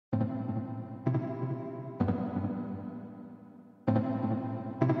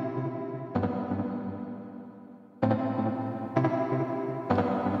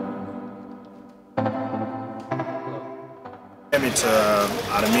with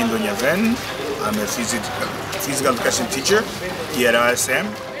Armindo Nyaven. I'm a physical education teacher here at AISM.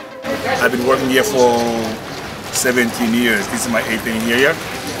 I've been working here for 17 years. This is my 18th year here.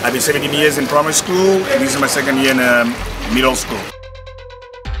 I've been 17 years in primary school, and this is my second year in middle school.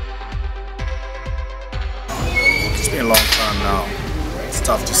 It's been a long time now. It's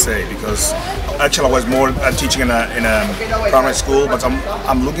tough to say because actually I was more teaching in a primary school, but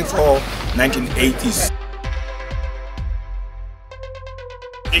I'm looking for 1980s.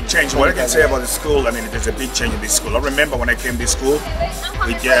 Big change. What I can say about the school, I mean, there's a big change in this school. I remember when I came to this school,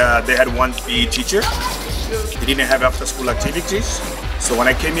 they had one PE teacher. They didn't have after-school activities. So when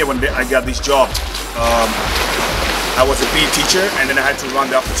I came here, when I got this job, I was a PE teacher, and then I had to run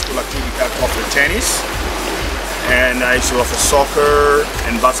the after-school activity. I offered tennis, and I used to offer soccer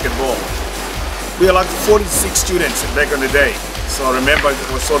and basketball. We had like 46 students back in the day. So I remember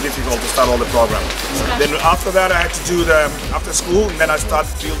it was so difficult to start all the program. Then after that I had to do the after school, and then I started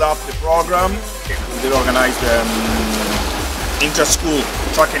to build up the program. We did organize the inter-school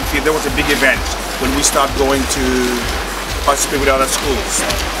track and field. There was a big event when we started going to participate with other schools.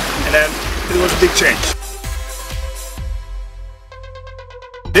 And then it was a big change.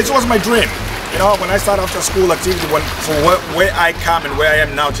 This was my dream. You know, when I started after school activity, for where I come and where I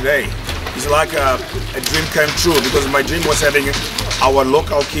am now today, it's like a dream came true, because my dream was having our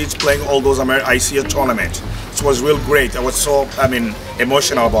local kids playing all those AISM tournaments. It was real great. I was so,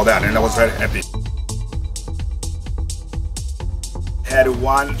 emotional about that, and I was very happy. Had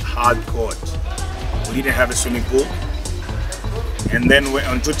one hard court. We didn't have a swimming pool. And then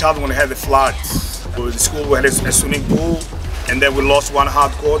in 2000 when we had the floods, the school we had a swimming pool, and then we lost one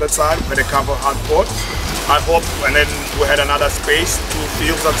hard court outside. We had a couple of hard courts. I hope, and then we had another space, 2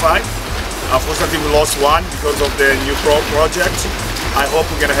 fields outside. Unfortunately, we lost one because of the new project. I hope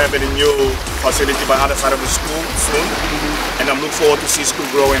we're going to have a new facility by the other side of the school soon. And I'm looking forward to see school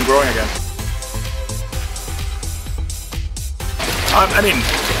growing again.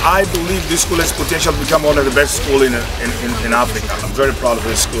 I believe this school has potential to become one of the best schools in Africa. I'm very proud of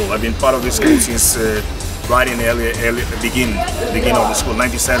this school. I've been part of this school since right in the beginning of the school,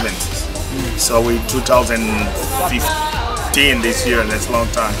 1970s. So we 2015 this year, and that's a long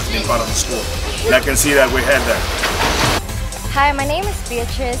time. It's been part of the school. And I can see that we had that. Hi, my name is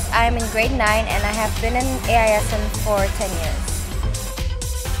Beatrice. I'm in grade 9 and I have been in AISM for 10 years.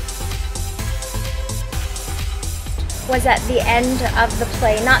 Was at the end of the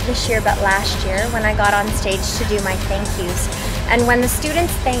play, not this year but last year, when I got on stage to do my thank yous. And when the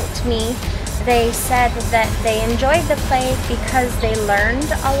students thanked me, they said that they enjoyed the play because they learned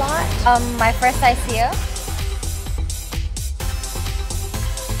a lot. My first ICO.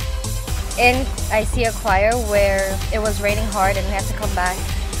 In ICO choir, where it was raining hard and we had to come back,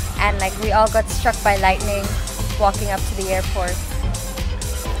 and we all got struck by lightning walking up to the airport.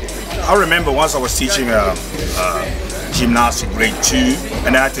 I remember once I was teaching gymnastics grade 2,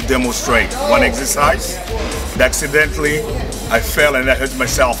 and I had to demonstrate one exercise. And accidentally I fell and I hurt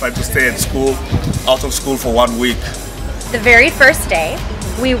myself. I had to stay at school, out of school for 1 week. The very first day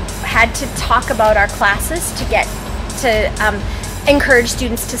we had to talk about our classes to get to encourage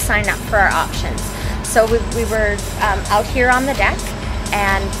students to sign up for our options. So we were out here on the deck,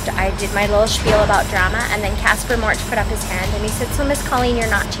 and I did my little spiel about drama, and then Casper Morch put up his hand and he said, "So Miss Colleen, you're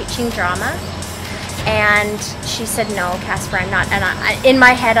not teaching drama?" And she said, "No, Casper, I'm not." And in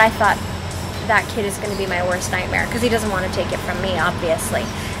my head I thought, that kid is going to be my worst nightmare, because he doesn't want to take it from me, obviously.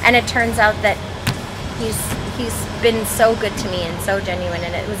 And it turns out that he's been so good to me and so genuine,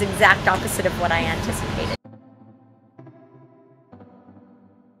 and it was exact opposite of what I anticipated.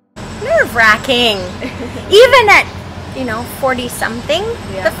 Nerve-wracking. Even at 40 something,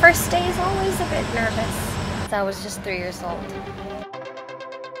 yeah. The first day is always a bit nervous. I was just 3 years old.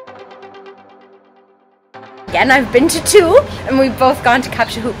 Again, I've been to 2, and we've both gone to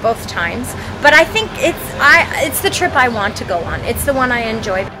Kapshahoot both times. But I think it's the trip I want to go on. It's the one I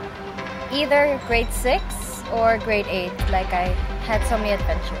enjoyed. Either grade 6 or grade 8. I had so many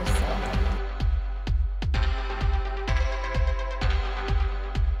adventures. So.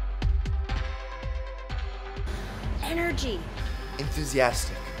 Energy.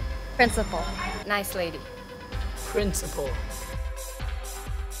 Enthusiastic. Principal. Nice lady. Principal.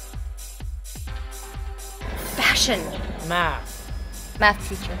 Fashion. Math. Math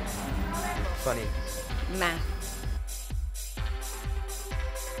teacher. Funny. Math.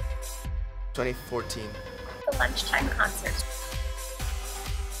 2014. The lunchtime concert.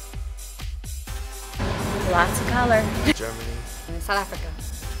 Lots of color. Germany. South Africa.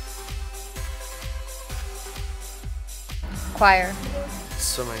 Choir.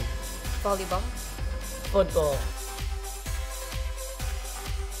 Swimming. Volleyball. Football.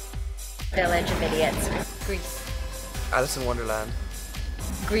 Village of Idiots. Greece. Alice in Wonderland.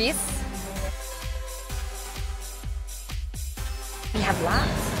 Greece. We have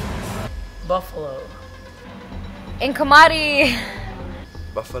lots. Buffalo. Inkomari.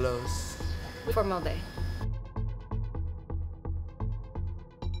 Buffaloes. Formal Day.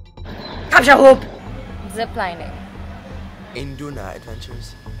 Kapsha Hoop. Ziplining. Induna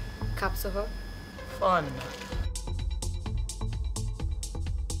Adventures. Kapsuho. Fun.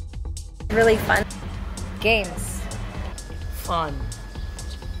 Really fun. Games. Fun.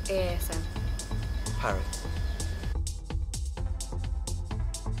 AISM. Parrots.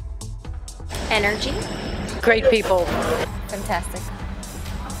 Energy. Great people. Fantastic.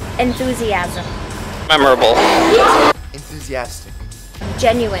 Enthusiasm. Memorable. Enthusiastic.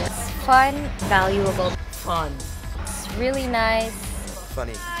 Genuine. Fun. Valuable. Fun. It's really nice.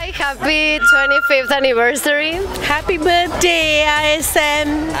 Funny. Hi, happy 25th anniversary. Happy birthday,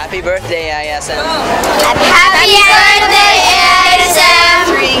 AISM. Happy birthday, ISM. Happy birthday,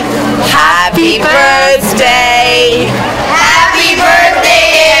 AISM! Happy birthday. Happy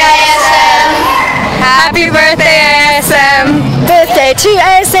birthday, AISM! Happy birthday, AISM. Birthday to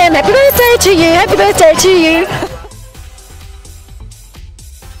AISM. Happy birthday to you. Happy birthday to you.